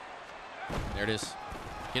to run it. There it is.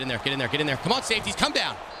 Get in there, get in there, get in there. Come on, safeties, come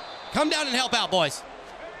down. Come down and help out, boys.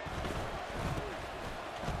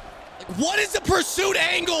 What is the pursuit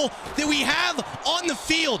angle that we have on the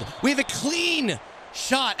field? We have a clean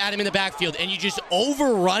shot at him in the backfield, and you just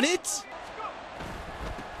overrun it?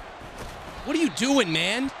 What are you doing,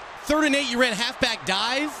 man? 3rd and 8, you ran halfback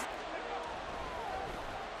dive?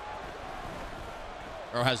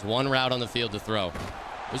 Burrow has 1 route on the field to throw.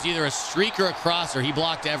 It was either a streak or a crosser. He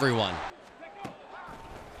blocked everyone.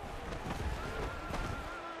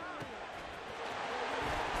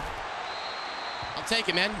 Take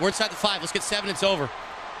it, man. We're inside the 5. Let's get 7. It's over.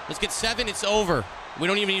 Let's get 7. It's over. We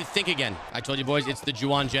don't even need to think again. I told you, boys, it's the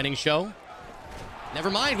Juwan Jennings show. Never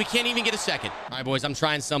mind. We can't even get a second. All right, boys. I'm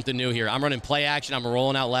trying something new here. I'm running play action. I'm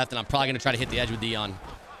rolling out left, and I'm probably going to try to hit the edge with Dion.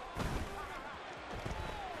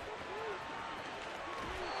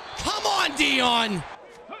 Come on, Dion.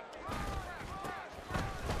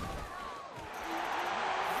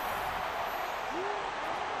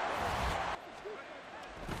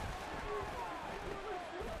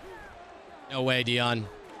 No way, Dion.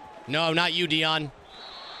 No, not you, Dion.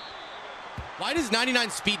 Why does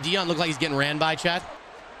 99 speed Dion look like he's getting ran by, Chad?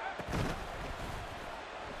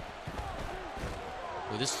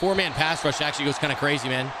 Ooh, this four-man pass rush actually goes kind of crazy,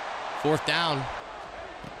 man. Fourth down.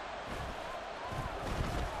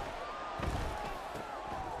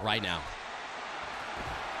 Right now.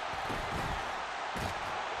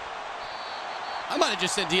 I might have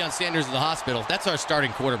just sent Deion Sanders to the hospital. That's our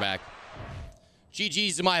starting quarterback.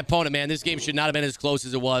 GG's to my opponent, man. This game should not have been as close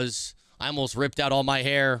as it was. I almost ripped out all my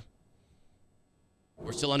hair.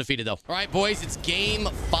 We're still undefeated, though. All right, boys, it's game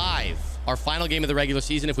 5. Our final game of the regular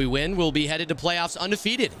season. If we win, we'll be headed to playoffs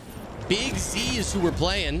undefeated. Big Z is who we're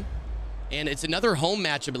playing. And it's another home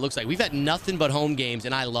matchup, it looks like. We've had nothing but home games,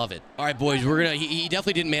 and I love it. All right, boys, we're going to... He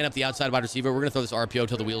definitely didn't man up the outside wide receiver. We're going to throw this RPO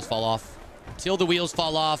till the wheels fall off. Till the wheels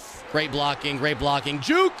fall off. Great blocking, great blocking.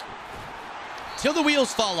 Juke! Till the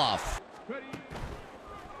wheels fall off.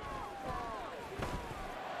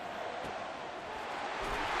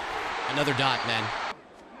 Another dot, man.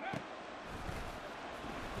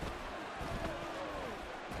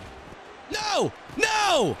 No!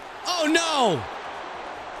 No! Oh, no!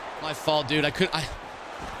 My fault, dude.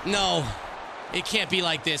 No. It can't be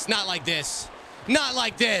like this. Not like this. Not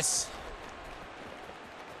like this.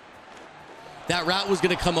 That route was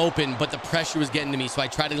going to come open, but the pressure was getting to me, so I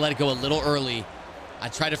tried to let it go a little early. I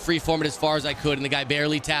tried to freeform it as far as I could, and the guy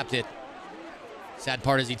barely tapped it. Sad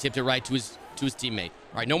part is he tipped it right to his teammate.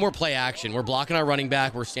 All right, no more play action. We're blocking our running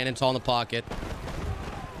back. We're standing tall in the pocket.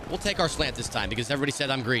 We'll take our slant this time because everybody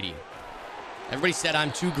said I'm greedy. Everybody said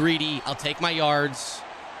I'm too greedy. I'll take my yards.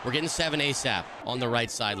 We're getting 7 ASAP on the right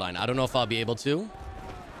sideline. I don't know if I'll be able to.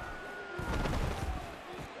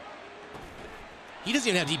 He doesn't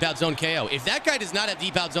even have deep out zone KO. If that guy does not have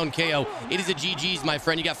deep out zone KO, it is a GG's, my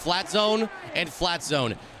friend. You got flat zone and flat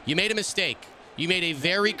zone. You made a mistake. You made a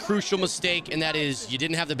very crucial mistake, and that is you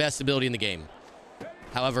didn't have the best ability in the game.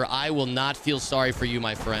 However, I will not feel sorry for you,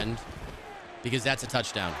 my friend, because that's a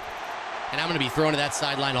touchdown. And I'm going to be throwing to that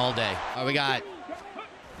sideline all day. All right, we got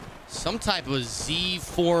some type of Z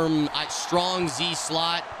form, strong Z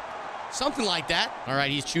slot, something like that. All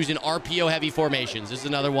right, he's choosing RPO-heavy formations. This is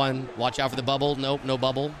another one. Watch out for the bubble. Nope, no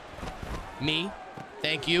bubble. Me.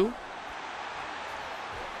 Thank you.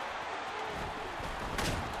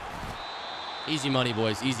 Easy money,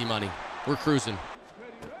 boys. Easy money. We're cruising.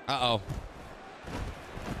 Uh-oh.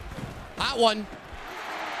 Hot one.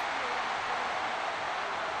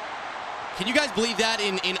 Can you guys believe that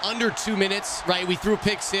in under 2 minutes, right? We threw a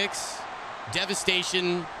pick 6.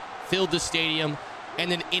 Devastation filled the stadium.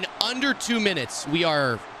 And then in under 2 minutes, we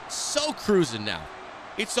are so cruising now.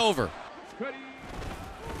 It's over.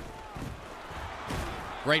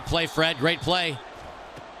 Great play, Fred. Great play.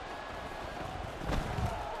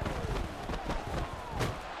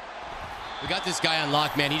 We got this guy on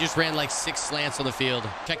lock, man. He just ran like 6 slants on the field.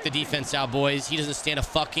 Check the defense out, boys. He doesn't stand a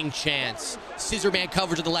fucking chance. Scissor man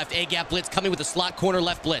coverage to the left. A-gap blitz coming with the slot corner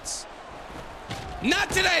left blitz. Not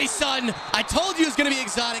today, son. I told you it's going to be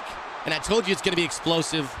exotic, and I told you it's going to be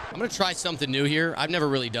explosive. I'm going to try something new here. I've never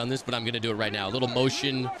really done this, but I'm going to do it right now. A little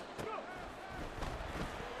motion.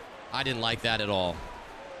 I didn't like that at all.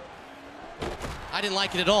 I didn't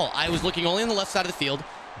like it at all. I was looking only on the left side of the field.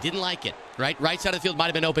 Didn't like it, right? Right side of the field might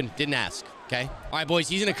have been open. Didn't ask, okay? All right, boys,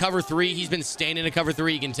 he's in a cover 3. He's been staying in a cover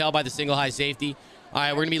 3. You can tell by the single high safety. All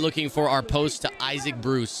right, we're going to be looking for our post to Isaac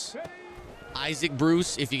Bruce. Isaac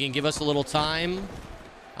Bruce, if you can give us a little time.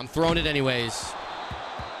 I'm throwing it anyways.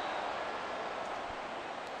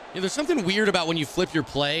 Yeah, there's something weird about when you flip your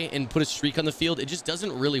play and put a streak on the field. It just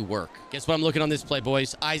doesn't really work. Guess what I'm looking on this play,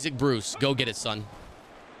 boys? Isaac Bruce. Go get it, son.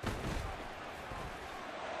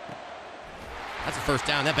 That's a first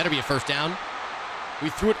down. That better be a first down. We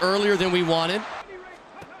threw it earlier than we wanted.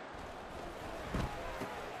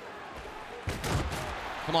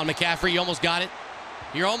 Come on, McCaffrey. You almost got it.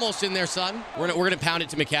 You're almost in there, son. We're gonna pound it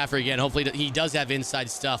to McCaffrey again. Hopefully he does have inside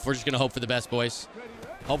stuff. We're just going to hope for the best, boys.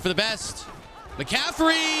 Hope for the best.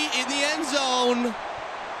 McCaffrey in the end zone.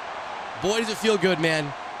 Boy, does it feel good,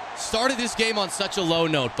 man. Started this game on such a low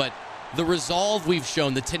note, but the resolve we've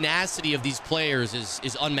shown, the tenacity of these players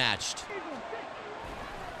is unmatched.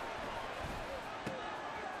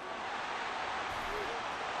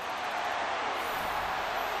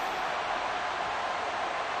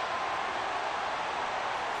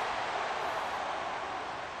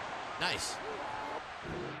 Nice.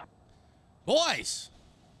 Boys,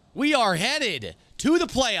 we are headed to the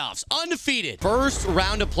playoffs, undefeated. First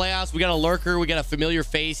round of playoffs. We got a lurker. We got a familiar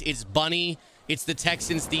face. It's Bunny. It's the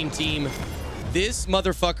Texans theme team. This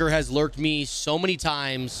motherfucker has lurked me so many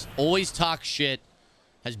times. Always talks shit.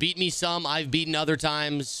 Has beaten me some. I've beaten other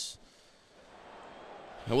times.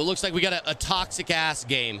 And it looks like we got a toxic-ass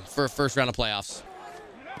game for a first round of playoffs.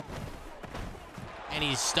 And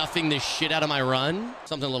he's stuffing the shit out of my run.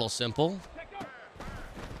 Something a little simple.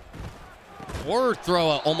 Or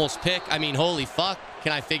throw a almost pick. I mean, holy fuck.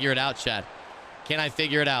 Can I figure it out, Chad? Can I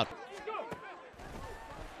figure it out?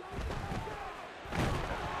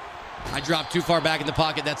 I dropped too far back in the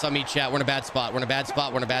pocket. That's on me, chat. We're in a bad spot. We're in a bad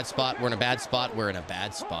spot. We're in a bad spot. We're in a bad spot. We're in a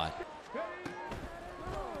bad spot.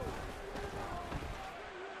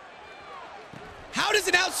 How does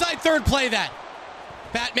an outside third play that?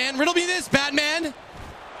 Batman, riddle me this, Batman.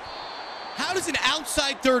 How does an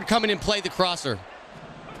outside third come in and play the crosser?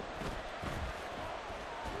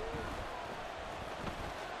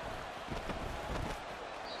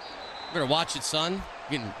 Better watch it, son.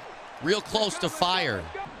 Getting real close to fire.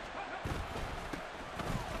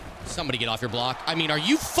 Somebody get off your block. I mean, are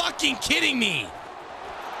you fucking kidding me?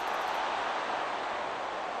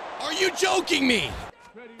 Are you joking me?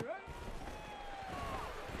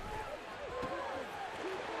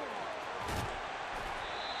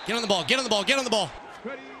 Get on the ball, get on the ball, get on the ball.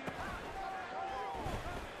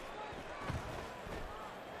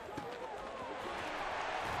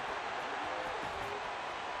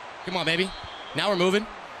 Come on, baby. Now we're moving.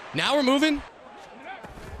 Now we're moving.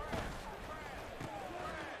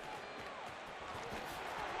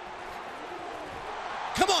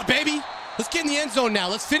 Come on, baby. Let's get in the end zone now.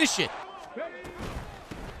 Let's finish it.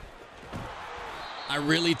 I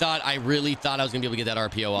really thought I was going to be able to get that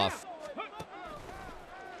RPO off.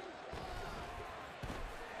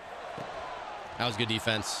 That was good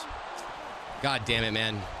defense. God damn it,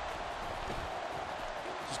 man.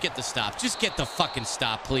 Just get the stop. Just get the fucking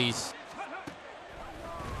stop, please.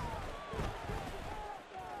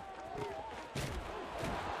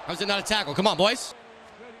 How is it not a tackle? Come on, boys.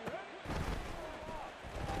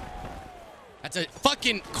 That's a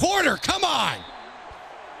fucking quarter. Come on. You're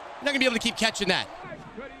not going to be able to keep catching that.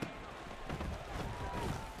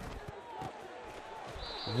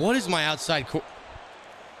 What is my outside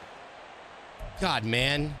God,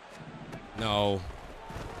 man. No.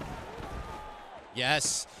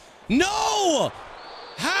 Yes. No!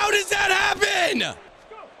 How does that happen?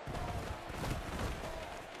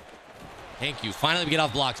 Thank you. Finally, we get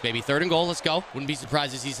off blocks, baby. Third and goal. Let's go. Wouldn't be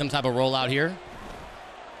surprised to see some type of rollout here.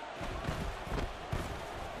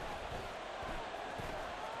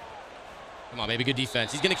 Come on, baby. Good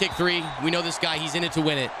defense. He's going to kick three. We know this guy. He's in it to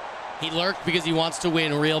win it. He lurked because he wants to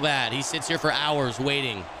win real bad. He sits here for hours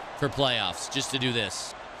waiting for playoffs just to do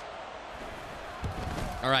this.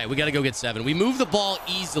 All right, we got to go get 7. We moved the ball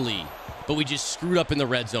easily, but we just screwed up in the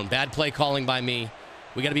red zone. Bad play calling by me.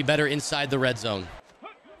 We got to be better inside the red zone.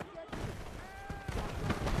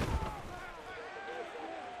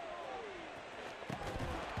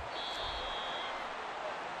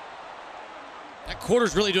 That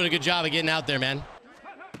quarter's really doing a good job of getting out there, man.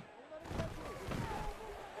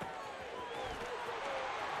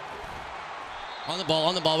 On the ball,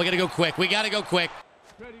 on the ball. We got to go quick. We got to go quick.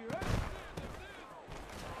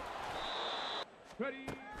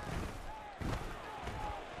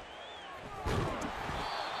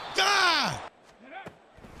 Ah!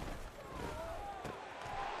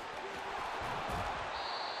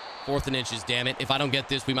 4th and inches, damn it. If I don't get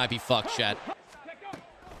this, we might be fucked, chat.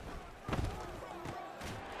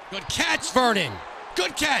 Good catch, Vernon.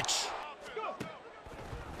 Good catch.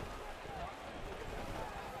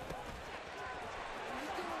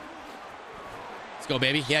 Let's go,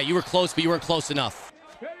 baby. Yeah, you were close, but you weren't close enough.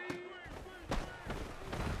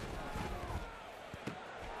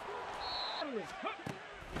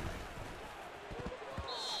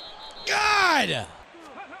 God!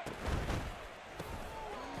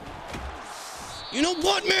 You know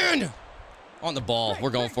what, man? On the ball.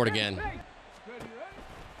 We're going for it again.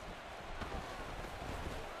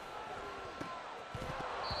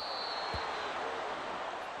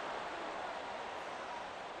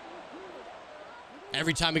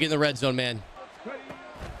 Every time we get in the red zone, man.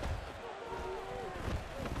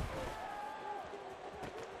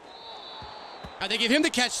 They give him the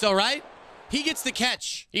catch, though, right? He gets the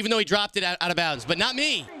catch, even though he dropped it out of bounds, but not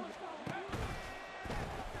me.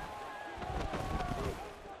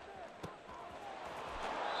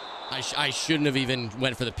 I shouldn't have even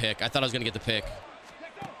went for the pick. I thought I was going to get the pick.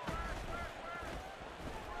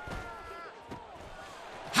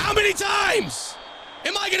 How many times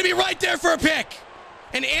Am I going to be right there for a pick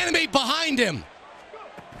and animate behind him?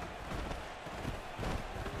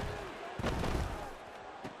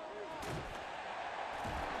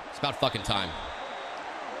 It's about fucking time.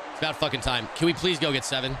 It's about fucking time. Can we please go get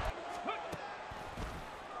 7?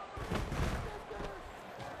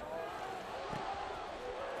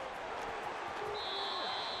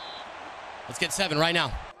 Let's get 7 right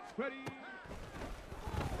now.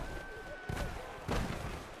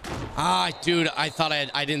 Dude, I thought I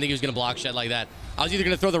didn't think he was going to block shed like that. I was either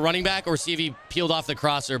going to throw the running back or see if he peeled off the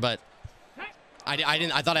crosser, but I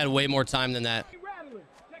didn't. I thought I had way more time than that.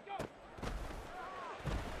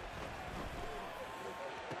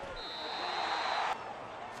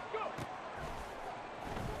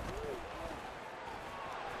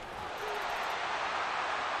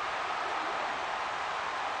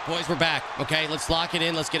 Boys, we're back. Okay, let's lock it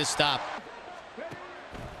in. Let's get a stop.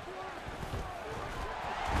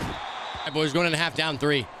 All right, boys, going in a half, down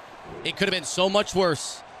 3. It could have been so much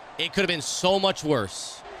worse. It could have been so much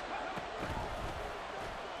worse.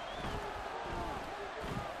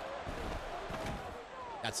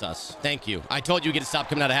 That's us. Thank you. I told you we get to stop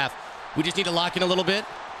coming out of half. We just need to lock in a little bit.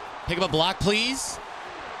 Pick up a block, please.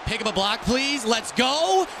 Pick up a block, please. Let's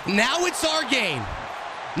go. Now it's our game.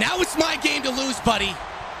 Now it's my game to lose, buddy.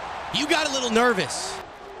 You got a little nervous.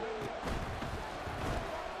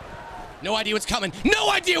 No idea what's coming.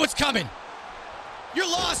 No idea what's coming. You're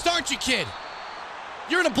lost, aren't you, kid?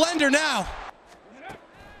 You're in a blender now.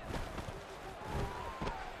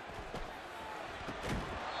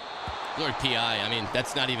 Lord PI, I mean,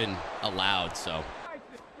 that's not even allowed, so.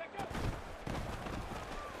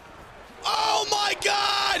 Oh, my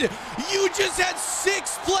God! You just had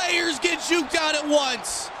 6 players get juked out at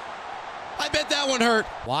once. I bet that one hurt.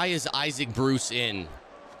 Why is Isaac Bruce in?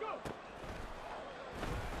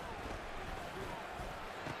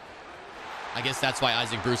 I guess that's why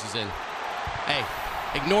Isaac Bruce is in. Hey,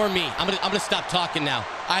 ignore me. I'm gonna stop talking now.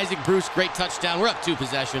 Isaac Bruce, great touchdown. We're up 2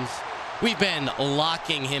 possessions. We've been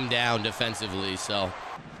locking him down defensively, so.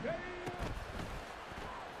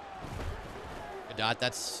 Good dot.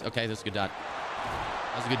 That's okay. That's a good dot.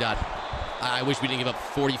 That was a good dot. I wish we didn't give up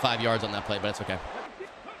 45 yards on that play, but it's okay.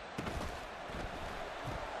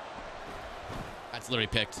 That's literally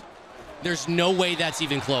picked. There's no way that's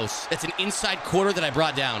even close. It's an inside quarter that I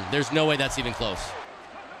brought down. There's no way that's even close.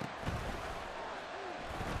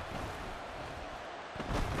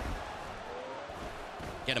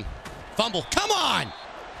 Get him. Fumble. Come on!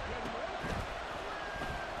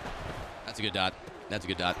 That's a good dot. That's a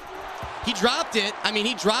good dot. He dropped it. I mean,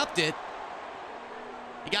 he dropped it.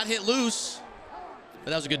 He got hit loose.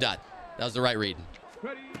 But that was a good dot. That was the right read.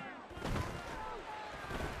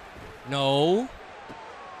 No.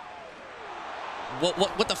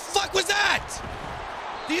 What the fuck was that?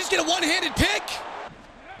 Did you just get a one-handed pick?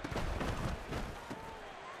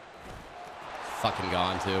 Fucking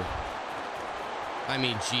gone, too. I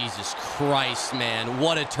mean, Jesus Christ, man.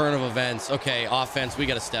 What a turn of events. Okay, offense, we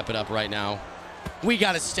got to step it up right now. We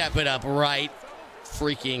got to step it up right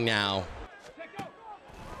freaking now.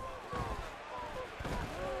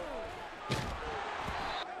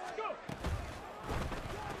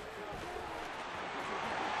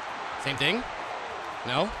 Same thing?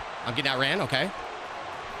 No? I'm getting outran? Okay.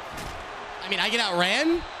 I mean, I get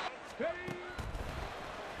outran?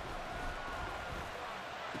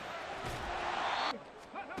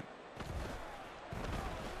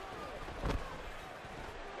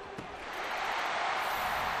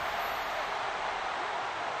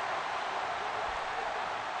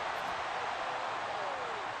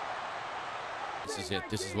 This is it.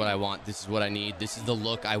 This is what I want. This is what I need. This is the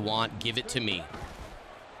look I want. Give it to me.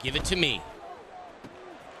 Give it to me.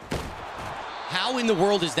 How in the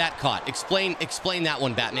world is that caught? Explain that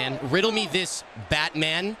one, Batman. Riddle me this,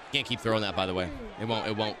 Batman. Can't keep throwing that, by the way. It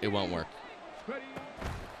won't work.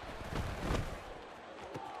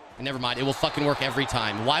 Never mind. It will fucking work every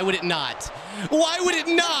time. Why would it not? Why would it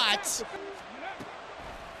not?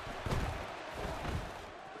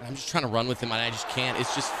 I'm just trying to run with him, and I just can't.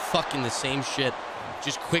 It's just fucking the same shit.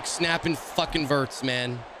 Just quick snapping fucking verts,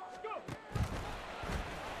 man.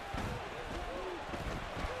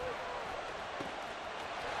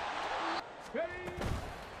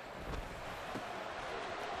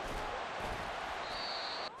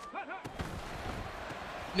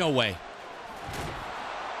 No way.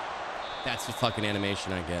 That's the fucking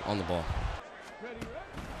animation I get on the ball.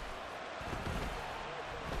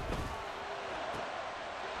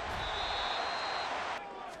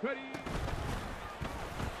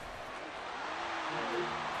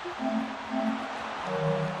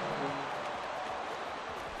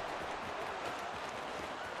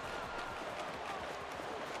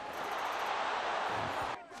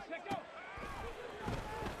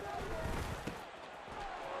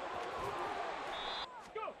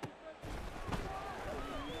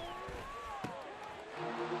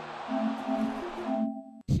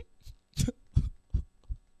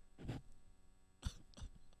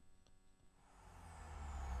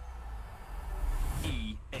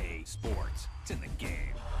 Sports. It's in the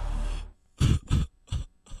game.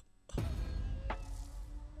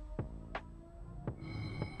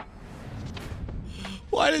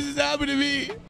 Why does this happen to me?